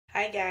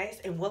Hi guys,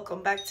 and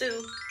welcome back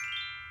to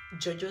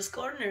Jojo's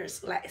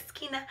Corners, La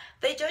Esquina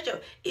de Jojo.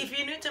 If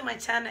you're new to my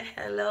channel,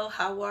 hello,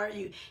 how are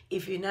you?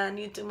 If you're not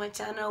new to my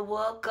channel,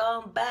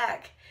 welcome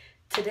back.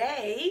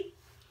 Today,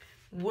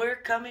 we're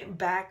coming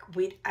back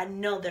with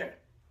another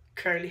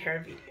curly hair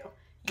video.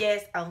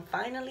 Yes, I'm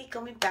finally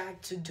coming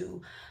back to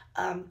do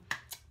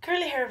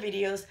curly hair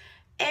videos,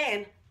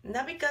 and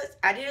not because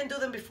I didn't do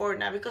them before,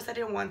 not because I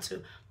didn't want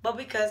to, but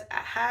because I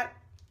had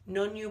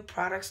no new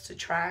products to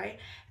try.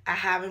 I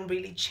haven't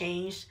really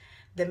changed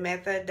the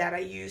method that I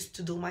used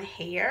to do my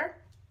hair.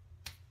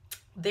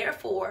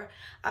 Therefore,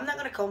 I'm not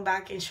going to come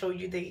back and show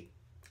you the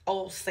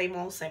old, same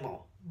old, same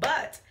old.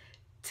 But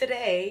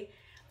today,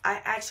 I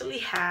actually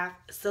have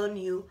some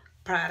new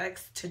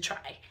products to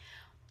try.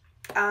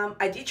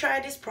 I did try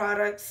these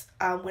products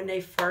when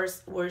they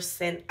first were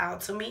sent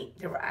out to me.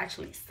 They were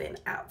actually sent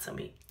out to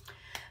me.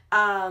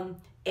 And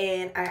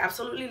I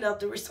absolutely love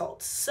the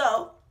results.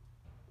 So,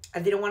 I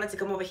didn't want it to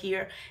come over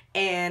here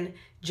and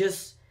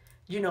just,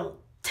 you know,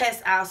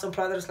 test out some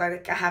products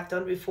like I have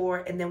done before.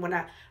 And then when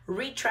I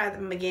retry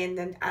them again,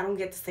 then I don't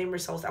get the same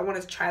results. I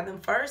wanted to try them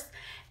first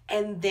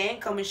and then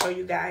come and show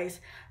you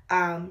guys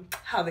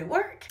how they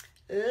work.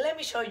 Let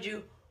me show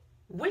you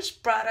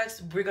which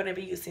products we're going to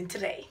be using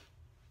today.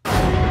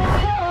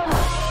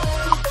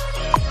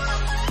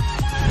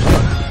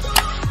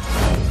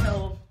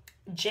 So,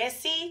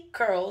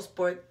 Jessicurl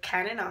were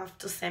kind enough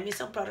to send me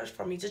some products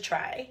for me to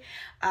try.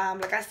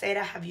 Like I said,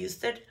 I have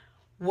used it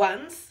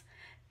once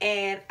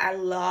and I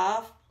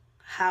love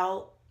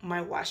how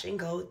my wash and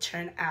go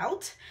turned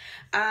out.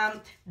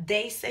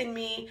 They sent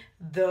me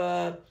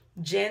the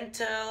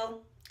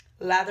Gentle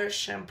Lather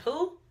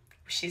Shampoo,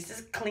 which is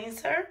this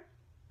cleanser.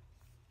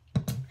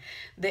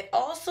 They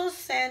also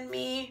sent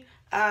me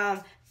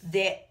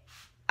the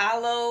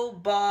Aloe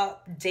Bar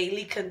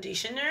Daily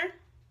Conditioner.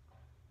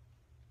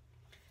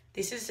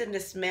 This is in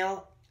the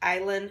Smell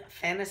Island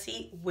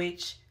Fantasy,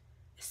 which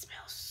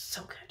smells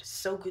so good,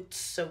 so good,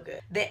 so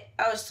good. They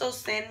also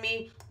sent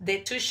me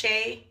the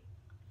Touche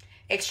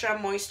Extra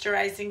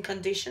Moisturizing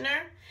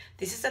Conditioner.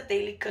 This is a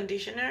daily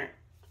conditioner.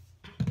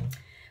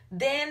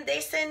 Then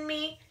they sent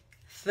me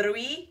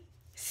 3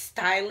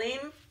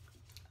 styling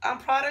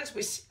products,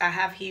 which I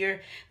have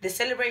here. The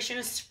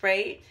Celebration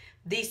Spray.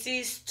 This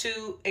is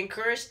to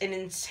encourage and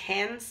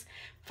enhance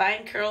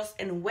fine curls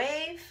and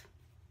wave.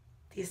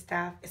 This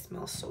stuff, it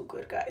smells so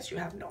good, guys. You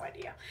have no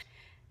idea.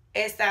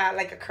 It's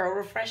like a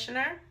curl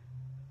refreshener.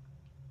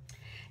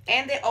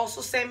 And they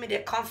also sent me the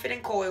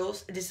Confident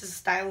Coils. This is a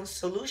styling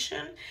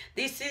solution.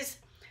 It says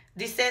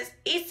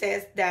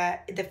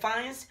that it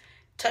defines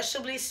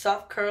touchably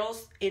soft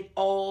curls in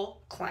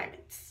all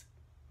climates.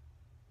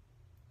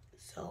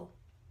 So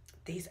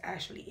this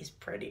actually is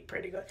pretty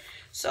good.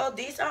 So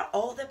these are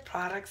all the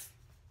products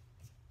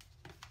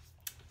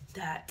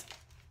that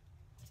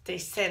they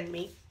sent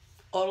me.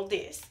 All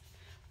this,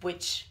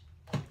 which,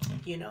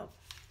 you know,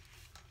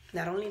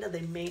 not only do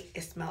they make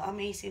it smell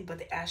amazing, but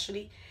they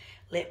actually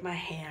let my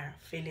hair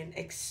feeling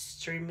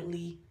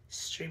extremely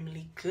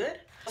good.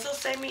 Also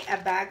sent me a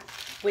bag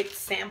with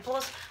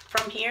samples.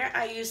 From here,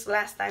 I used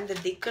last time the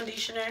deep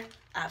conditioner.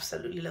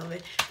 Absolutely love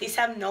it. These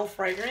have no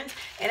fragrance,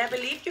 and I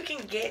believe you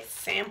can get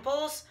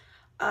samples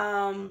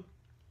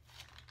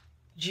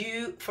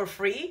for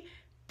free,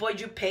 but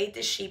you pay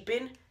the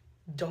shipping.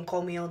 Don't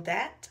call me on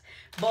that.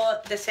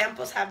 But the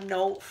samples have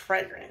no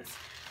fragrance.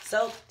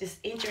 So this is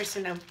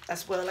interesting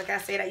as well. Like I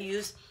said, I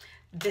used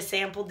the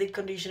sample deep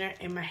conditioner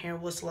and my hair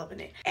was loving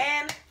it.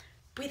 And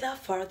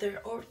without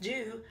further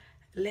ado,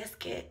 let's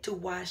get to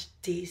wash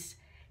this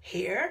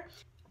hair.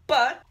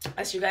 But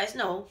as you guys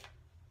know,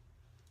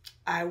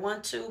 I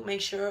want to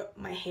make sure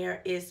my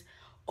hair is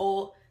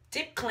all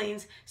deep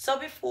cleansed. So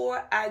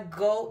before I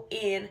go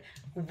in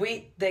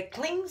with the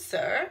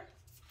cleanser,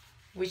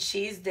 which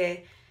is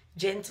the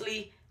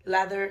Gently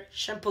Lather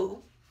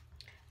Shampoo,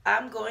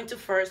 I'm going to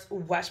first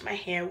wash my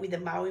hair with the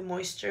Maui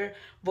Moisture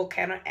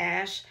Volcano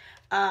Ash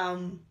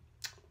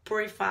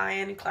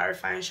Purifying and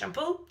Clarifying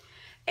Shampoo.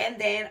 And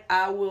then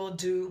I will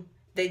do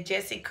the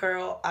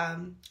Jessicurl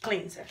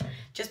cleanser.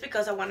 Just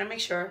because I want to make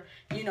sure,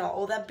 you know,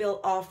 all that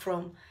built off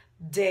from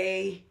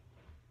 8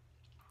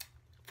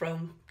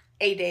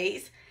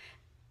 days,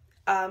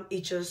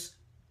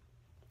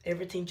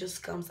 everything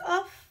just comes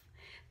off.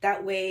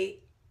 That way,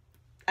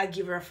 I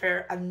give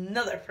her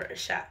another fair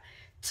shot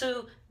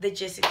to the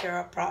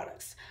Jessicurl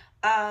products.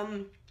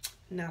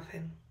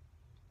 Nothing.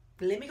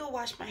 Let me go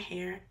wash my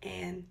hair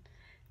and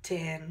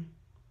then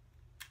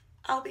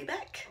I'll be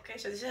back. Okay,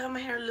 so this is how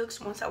my hair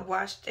looks once I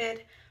washed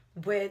it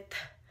with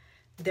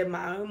the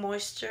Maui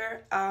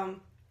Moisture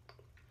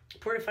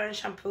Purifying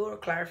Shampoo or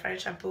Clarifying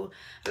Shampoo.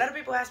 A lot of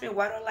people ask me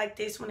why do I like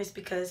this one. It's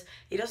because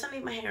it doesn't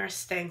leave my hair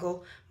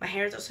tangled. My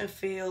hair doesn't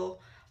feel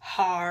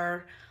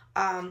hard.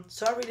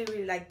 So I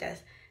really like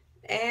that.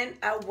 And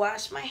I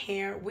wash my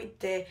hair with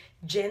the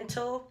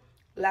Gentle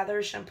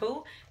Lather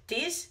Shampoo.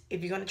 This,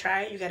 if you're going to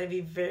try it, you got to be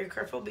very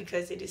careful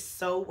because it is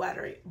so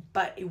watery,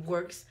 but it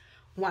works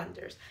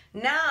wonders.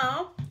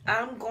 Now,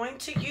 I'm going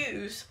to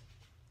use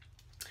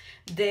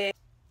the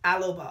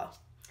Aloe Bar.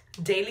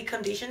 daily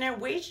conditioner,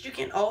 which you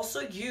can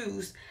also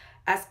use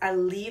as a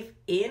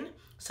leave-in.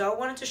 So I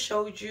wanted to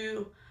show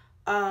you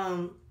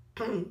how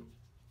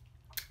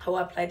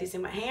I apply this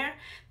in my hair.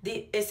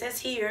 It says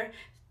here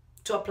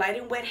to apply it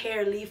in wet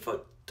hair, leave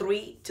for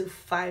 3 to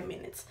 5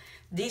 minutes.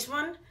 This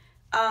one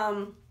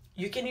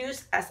you can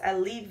use as a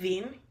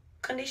leave-in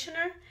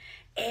conditioner.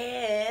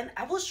 And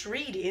I was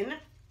reading,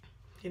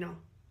 you know,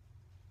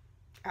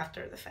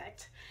 after the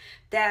fact,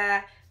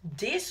 that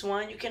this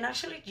one you can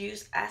actually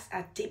use as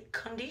a deep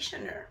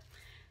conditioner.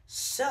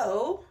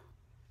 So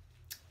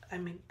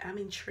I'm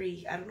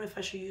intrigued. I don't know if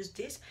I should use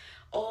this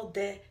or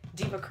the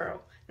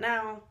Jessicurl.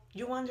 Now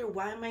you wonder,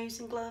 why am I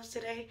using gloves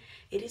today?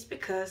 It is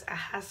because I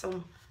have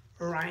some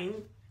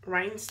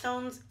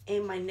rhinestones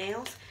in my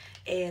nails,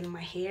 and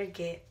my hair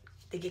get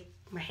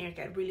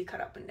really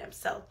caught up in them.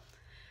 So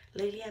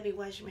lately I've been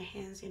washing my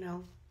hands, you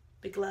know,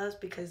 with gloves,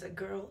 because a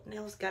girl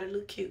nails gotta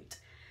look cute.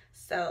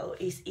 So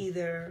it's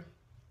either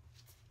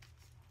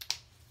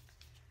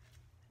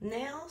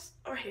nails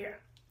or hair.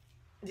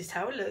 This is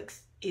how it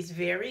looks. It's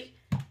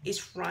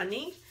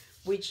runny,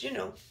 which, you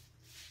know,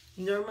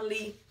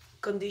 normally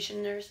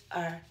conditioners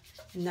are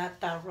not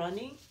that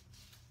runny.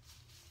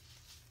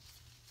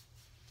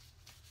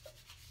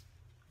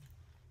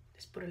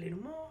 Let's put a little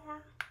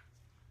more.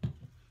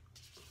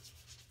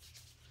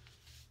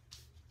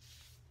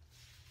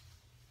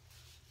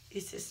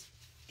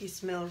 It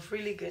smells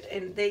really good.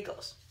 And there it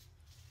goes.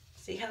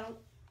 See how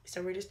it's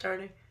already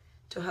starting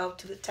to help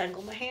to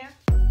detangle my hair.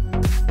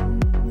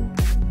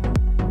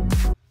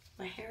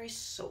 My hair is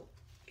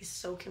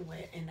soaking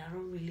wet, and I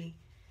don't really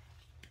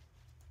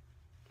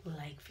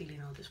like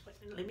feeling all this wet.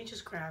 Let me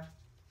just grab.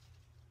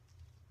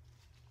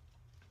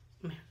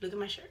 Look at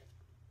my shirt.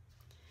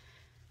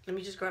 Let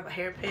me just grab a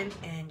hairpin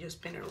and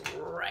just pin it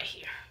right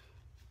here.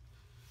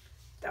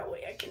 That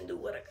way I can do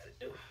what I gotta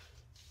do.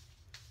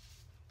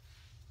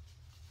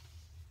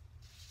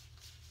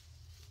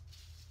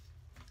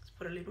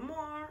 Put a little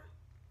more.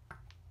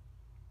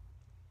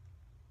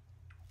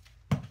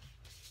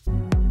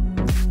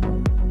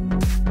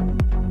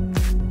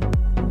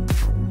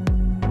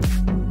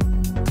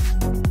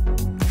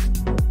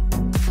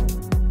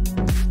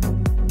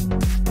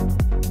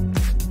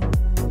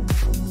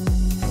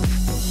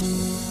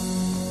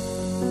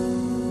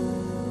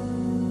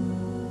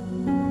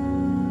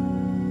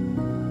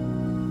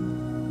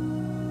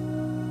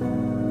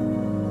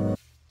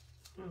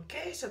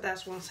 Okay, so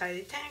that's one side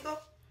detangle.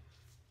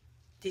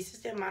 This is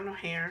the amount of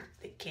hair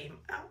that came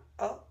out.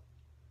 Oh,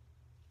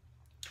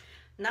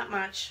 not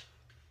much,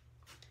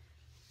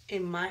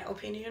 in my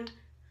opinion,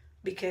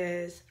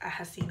 because I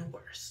have seen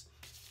worse.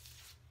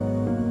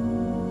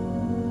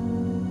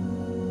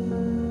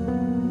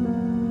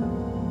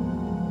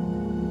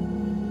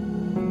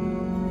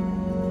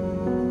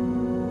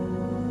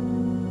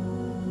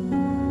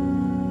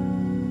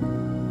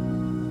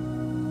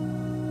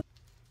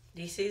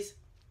 This is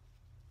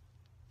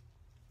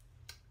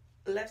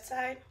left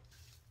side.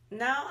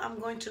 Now I'm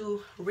going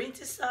to rinse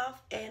this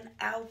off and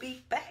I'll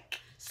be back.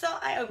 So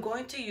I am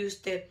going to use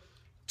the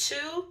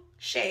 2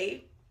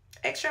 Shea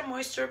Extra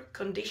Moisture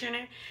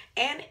Conditioner,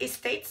 and it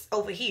states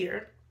over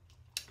here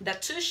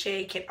that 2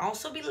 Shea can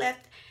also be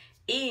left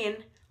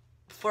in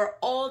for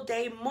all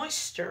day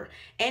moisture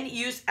and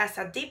used as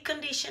a deep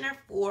conditioner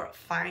for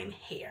fine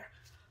hair.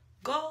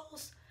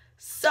 Goals.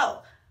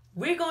 So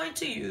we're going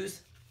to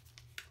use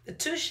the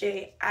 2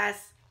 Shea as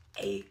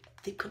a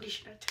deep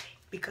conditioner today,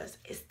 because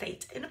it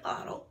states in the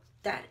bottle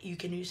that you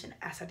can use it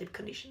as a deep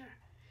conditioner.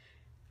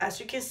 As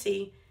you can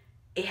see,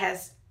 it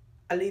has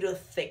a little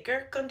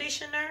thicker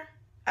conditioner.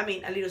 A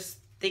little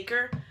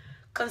thicker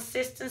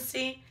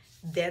consistency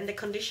than the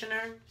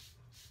conditioner.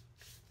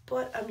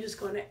 But I'm just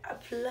gonna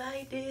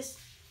apply this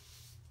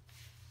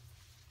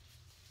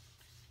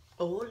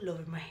all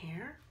over my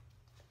hair.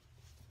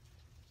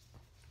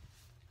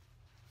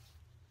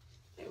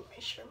 Let me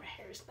make sure my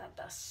hair is not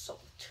that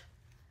soaked.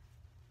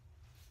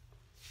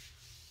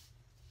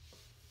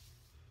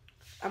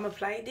 I'm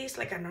applying this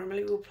like I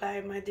normally would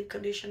apply my deep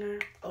conditioner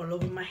all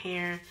over my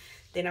hair.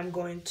 Then I'm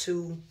going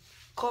to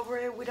cover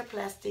it with a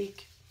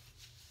plastic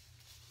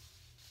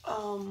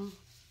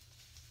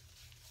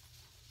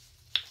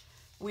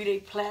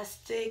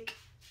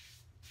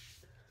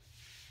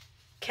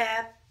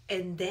cap,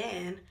 and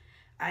then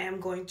I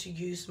am going to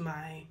use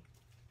my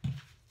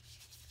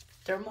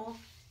thermal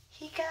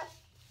heat cap.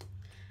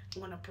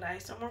 I'm gonna apply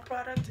some more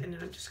product, and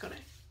then I'm just gonna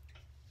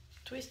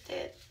twist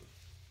it.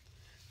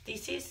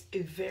 This is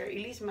it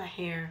leaves my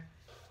hair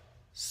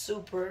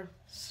super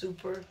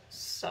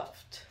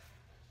soft.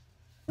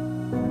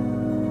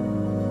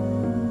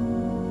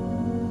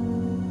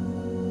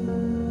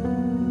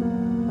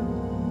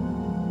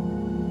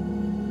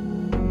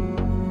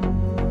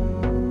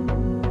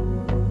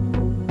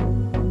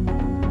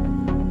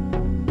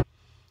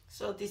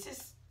 So this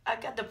is, I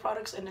got the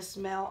products in the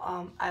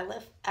smell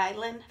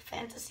Island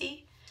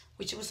Fantasy,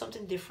 which was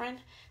something different.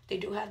 They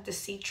do have the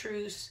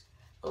citrus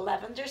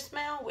lavender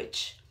smell,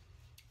 which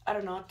I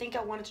don't know, I think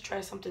I wanted to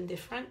try something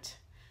different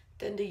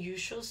than the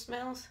usual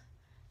smells.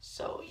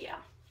 So yeah.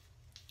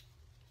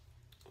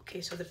 Okay,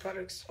 so the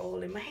product's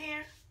all in my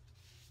hair.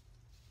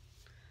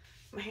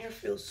 My hair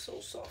feels so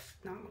soft.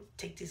 Now I'm gonna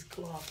take this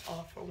glove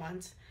off for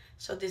once.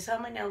 So this is how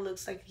my nail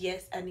looks like.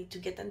 Yes, I need to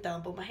get them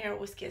done, but my hair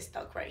always gets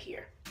stuck right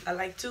here. I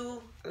like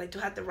to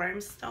have the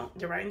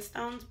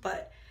rhinestones,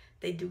 but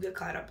they do get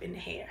caught up in the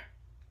hair.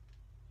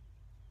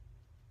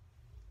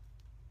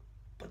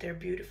 But they're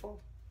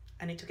beautiful.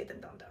 I need to get them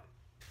done though.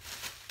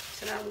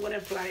 So now I'm gonna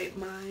apply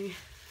my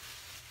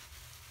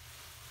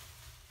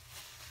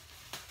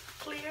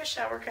clear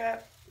shower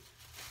cap.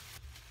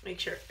 Make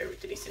sure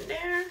everything is in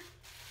there.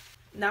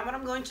 Now what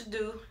I'm going to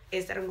do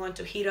is that I'm going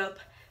to heat up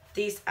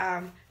this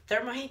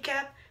thermal heat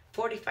cap,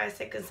 45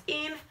 seconds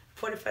in,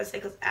 45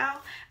 seconds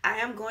out. I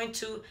am going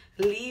to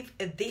leave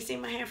this in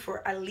my hair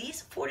for at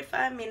least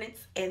 45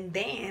 minutes and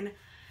then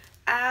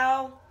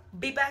I'll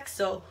be back.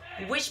 So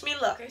wish me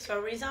luck. Okay, so I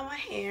rinsed out my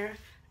hair.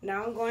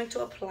 Now I'm going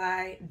to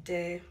apply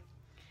the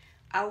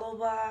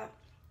Aloe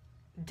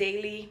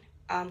Daily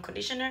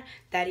conditioner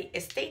that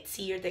it states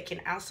here that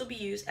can also be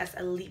used as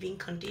a leave-in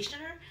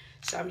conditioner.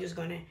 So I'm just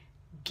gonna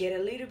get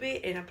a little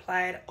bit and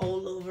apply it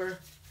all over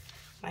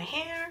my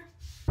hair.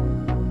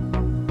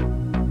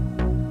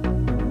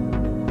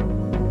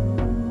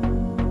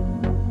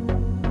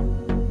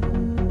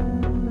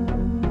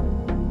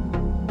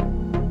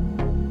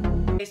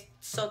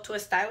 So to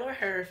style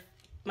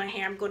my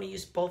hair, I'm going to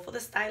use both of the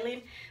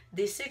styling.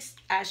 This is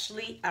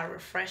actually a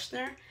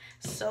refreshener.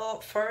 So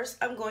first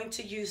I'm going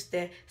to use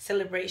the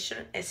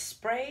Celebration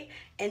spray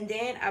and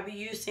then I'll be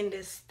using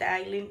the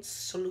styling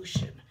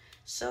solution.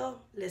 So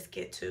let's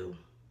get to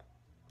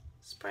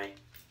spray.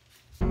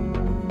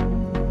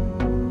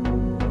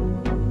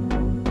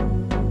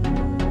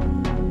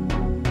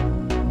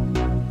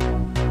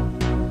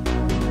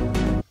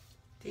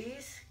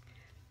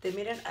 The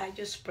minute I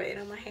just spray it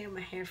on my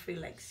hair feels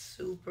like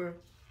super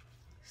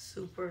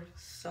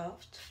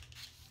soft.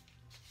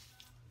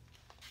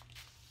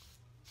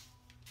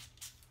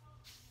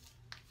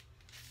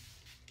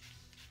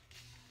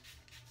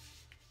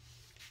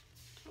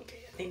 Okay,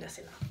 I think that's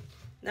enough.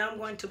 Now I'm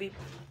going to be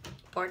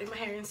parting my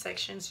hair in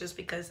sections just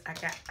because I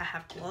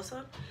have gloves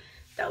on.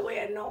 That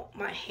way I know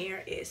my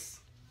hair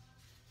is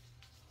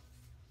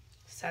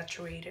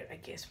saturated, I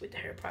guess, with the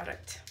hair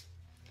product.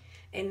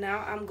 And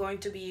now I'm going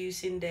to be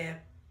using the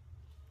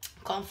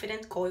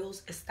Confident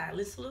Coils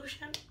styling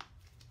solution.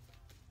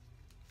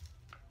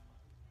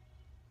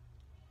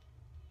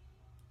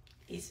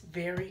 It's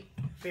very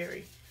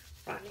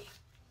runny.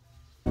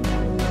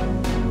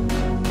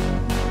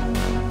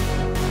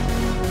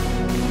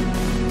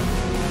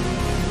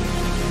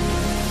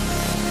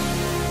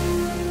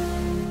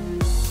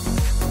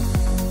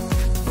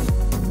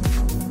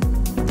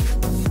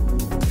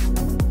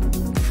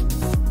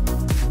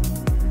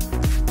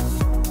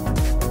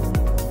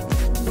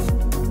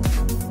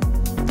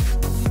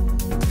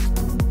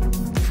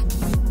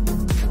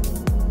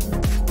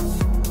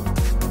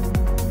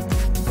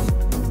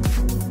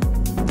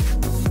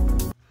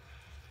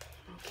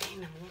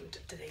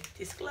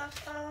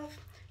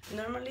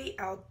 Normally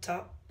I'll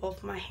top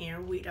both my hair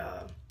with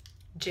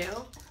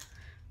gel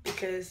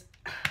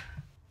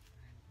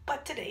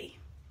but today,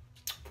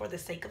 for the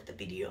sake of the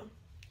video,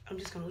 I'm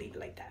just gonna leave it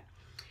like that.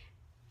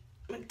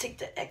 I'm gonna take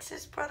the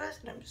excess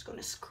product and I'm just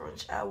gonna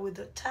scrunch out with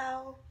a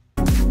towel.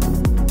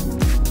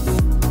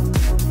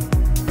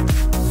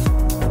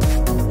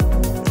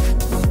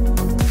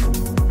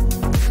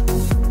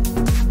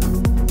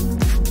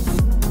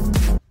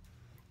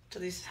 So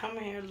this is how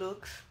my hair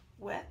looks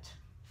wet.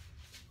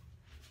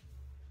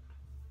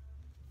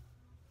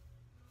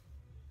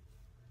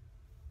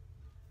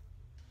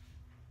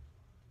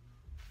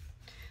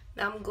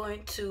 Now I'm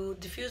going to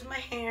diffuse my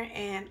hair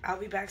and I'll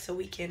be back so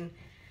we can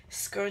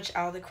scrunch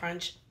out the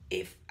crunch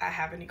if I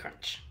have any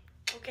crunch.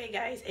 Okay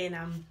guys, and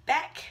I'm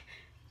back.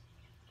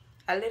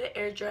 I let it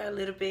air dry a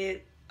little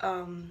bit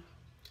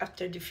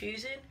after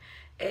diffusing,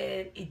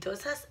 and it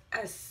does have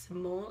a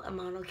small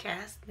amount of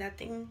cast,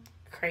 nothing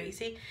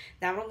crazy.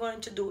 Now what I'm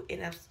going to do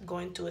is I'm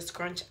going to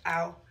scrunch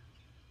out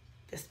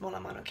the small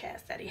amount of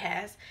cast that it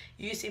has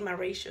using my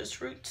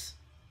Ratios roots.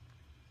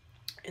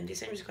 And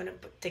this I'm just going to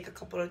take a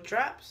couple of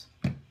drops.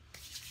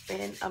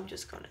 And I'm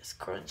just gonna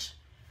scrunch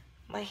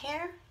my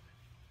hair.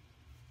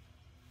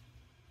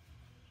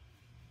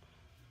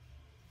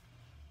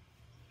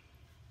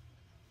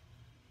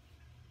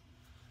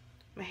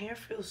 My hair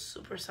feels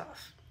super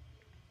soft.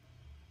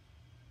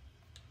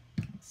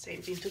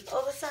 Same thing to the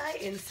other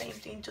side and same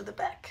thing to the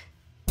back.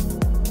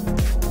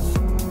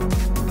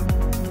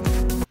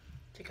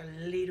 Take a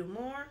little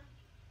more.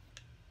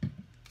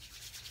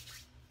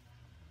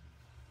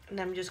 And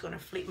I'm just gonna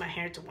flip my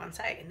hair to one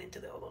side and then to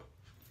the other.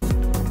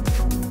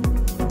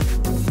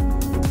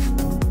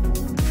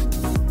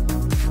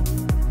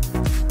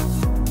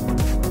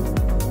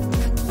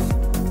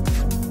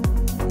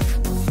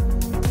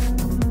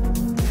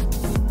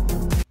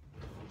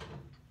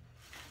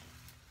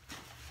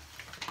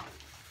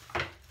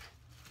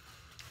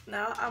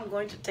 Now I'm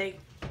going to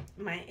take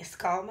my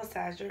scalp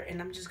massager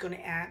and I'm just going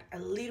to add a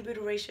little bit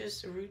of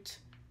Ratios roots.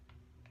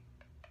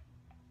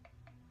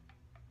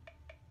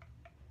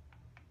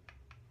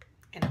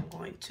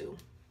 going to.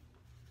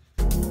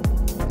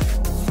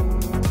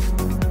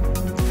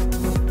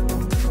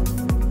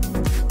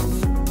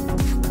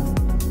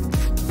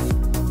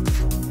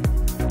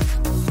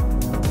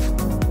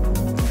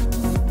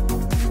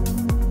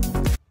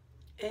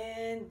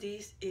 And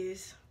this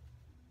is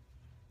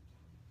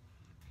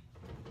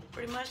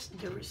pretty much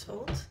the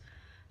result.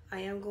 I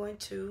am going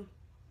to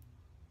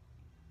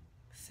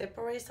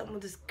separate some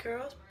of these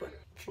curls, but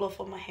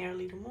fluff up my hair a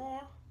little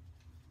more.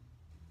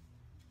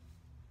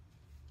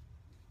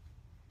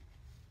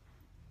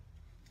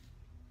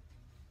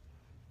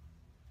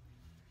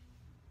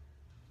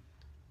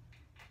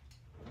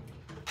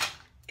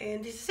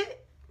 And this is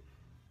it.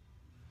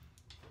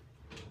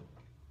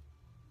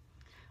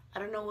 I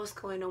don't know what's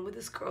going on with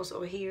these curls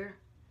over here.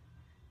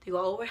 They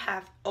always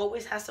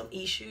have some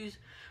issues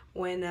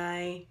when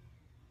I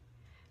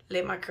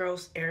let my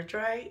curls air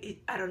dry.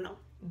 I don't know,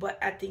 but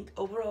I think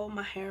overall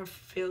my hair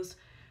feels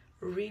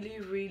really,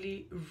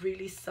 really,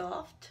 really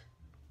soft.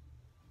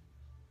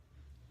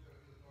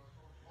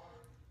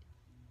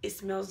 It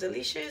smells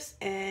delicious,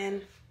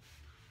 and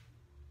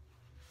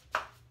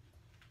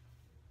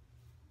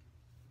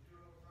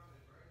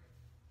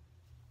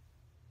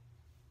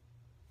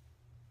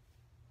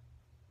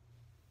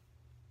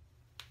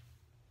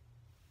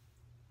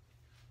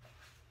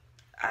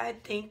I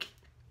think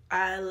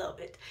I love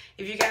it.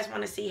 If you guys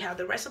want to see how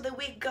the rest of the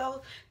week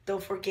goes,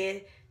 don't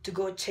forget to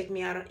go check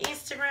me out on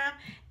Instagram.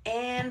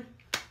 And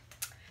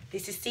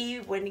this is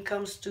Steve. When it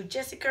comes to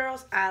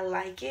Jessicurl, I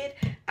like it.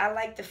 I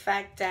like the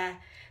fact that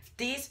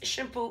this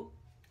shampoo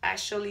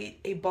actually,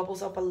 it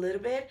bubbles up a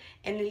little bit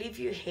and it leaves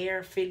your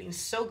hair feeling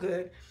so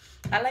good.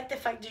 I like the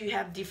fact that you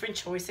have different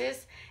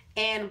choices,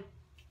 and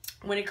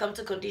when it comes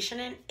to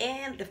conditioning,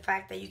 and the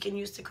fact that you can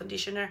use the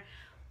conditioner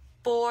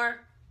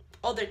for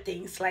other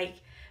things like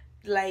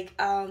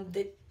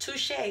the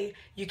Touche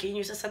you can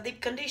use as a deep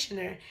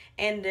conditioner,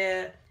 and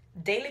the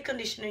daily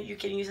conditioner you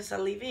can use as a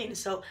leave-in.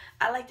 So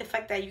I like the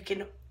fact that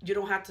you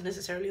don't have to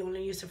necessarily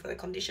only use it for the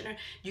conditioner.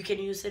 You can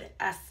use it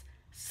as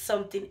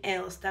something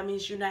else. That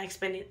means you're not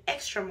expending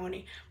extra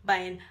money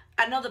buying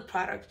another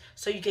product,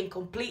 so you can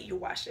complete your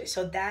wash day.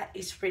 So that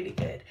is really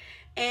good.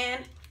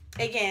 And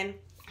again,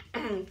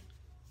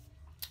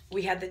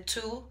 we had the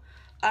two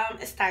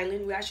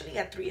styling. We actually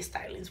got 3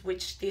 stylings,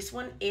 which this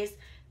one is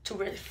to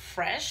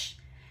refresh.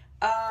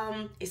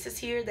 It says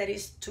here that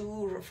is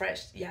to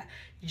refresh. Yeah,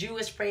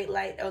 you spray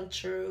light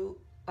onto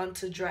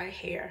dry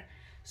hair.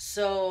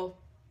 So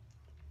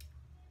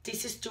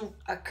this is to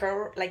a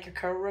curl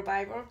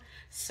reviver.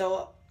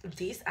 So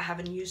this I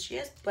haven't used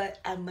yet, but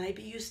I might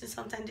be using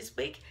sometime this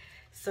week.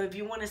 So if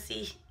you want to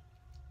see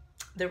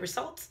the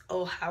results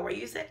or how I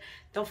use it,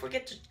 don't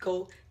forget to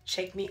go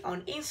check me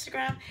on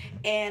Instagram.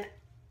 And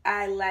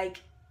I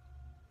like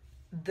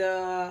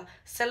the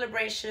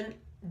celebration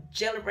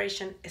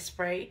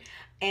spray,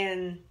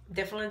 and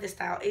definitely the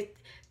style.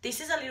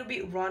 This is a little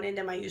bit running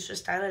than my usual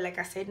style. Like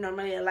I said,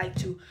 normally I like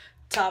to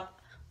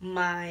top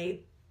my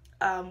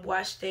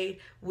wash day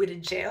with a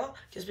gel,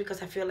 just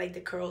because I feel like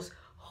the curls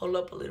hold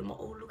up a little more.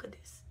 Oh, look at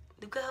this.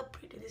 Look at how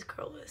pretty this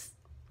curl is.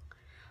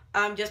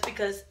 Just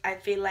because I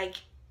feel like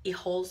it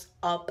holds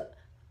up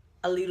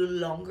a little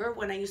longer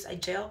when I use a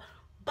gel,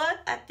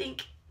 but I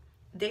think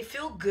they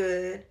feel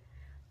good.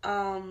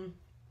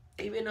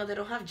 Even though they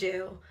don't have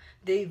gel,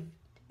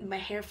 my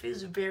hair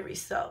feels very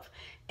soft,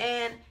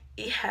 and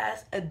it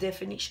has a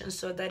definition,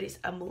 so that is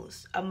a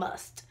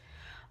must.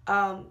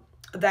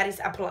 That is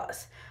a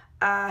plus.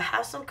 I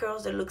have some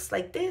curls that looks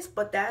like this,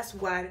 but that's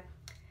what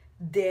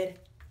the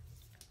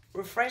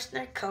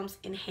refreshener comes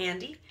in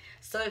handy.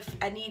 So if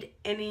I need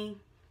any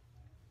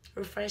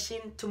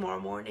refreshing tomorrow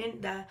morning,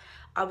 that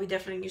I'll be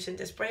definitely using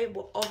the spray.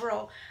 But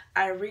overall,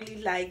 I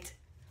really liked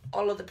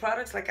all of the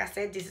products. Like I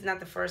said, this is not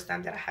the first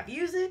time that I have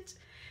used it.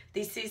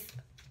 This is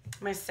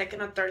my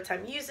second or third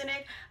time using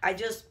it.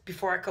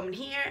 Before I come in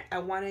here, I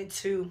wanted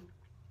to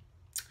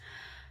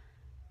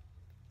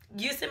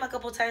use them a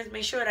couple times,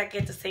 make sure that I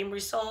get the same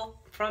result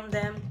from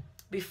them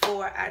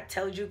before I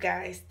tell you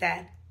guys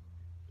that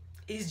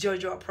it's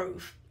JoJo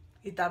approved,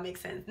 if that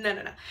makes sense. No.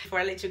 Before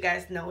I let you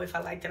guys know if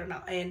I liked it or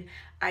not. And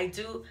I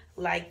do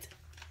like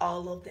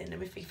all of them. Let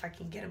me see if I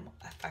can get them.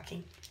 If I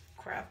can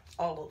grab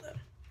all of them.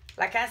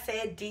 Like I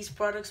said, these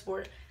products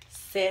were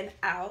sent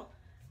out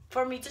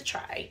for me to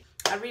try.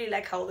 I really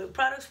like how the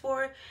products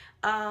were.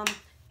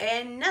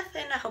 And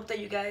nothing. I hope that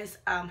you guys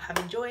have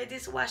enjoyed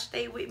this wash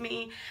day with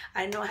me.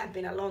 I know it had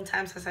been a long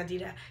time since I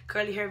did a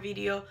curly hair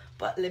video,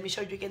 but let me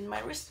show you again my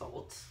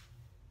results.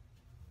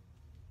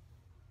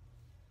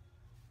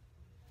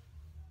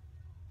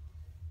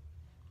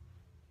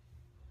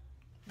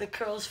 The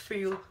curls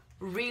feel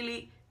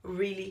really,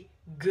 really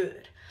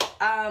good.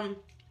 And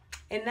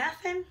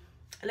nothing.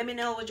 Let me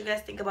know what you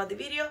guys think about the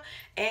video.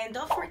 And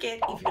don't forget,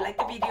 if you like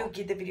the video,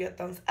 give the video a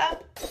thumbs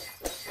up.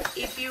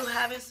 If you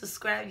haven't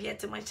subscribed yet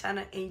to my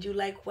channel and you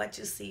like what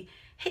you see,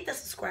 hit the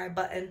subscribe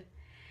button.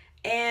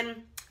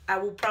 And I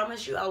will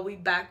promise you I'll be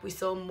back with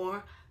some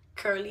more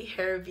curly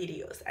hair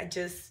videos.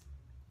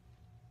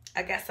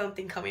 I got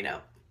something coming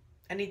up.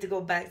 I need to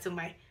go back to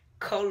my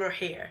color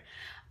hair.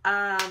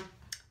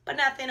 But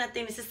nothing, I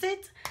think this is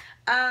it.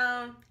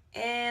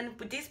 And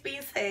with this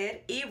being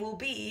said, it will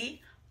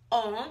be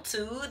on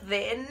to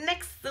the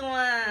next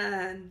one.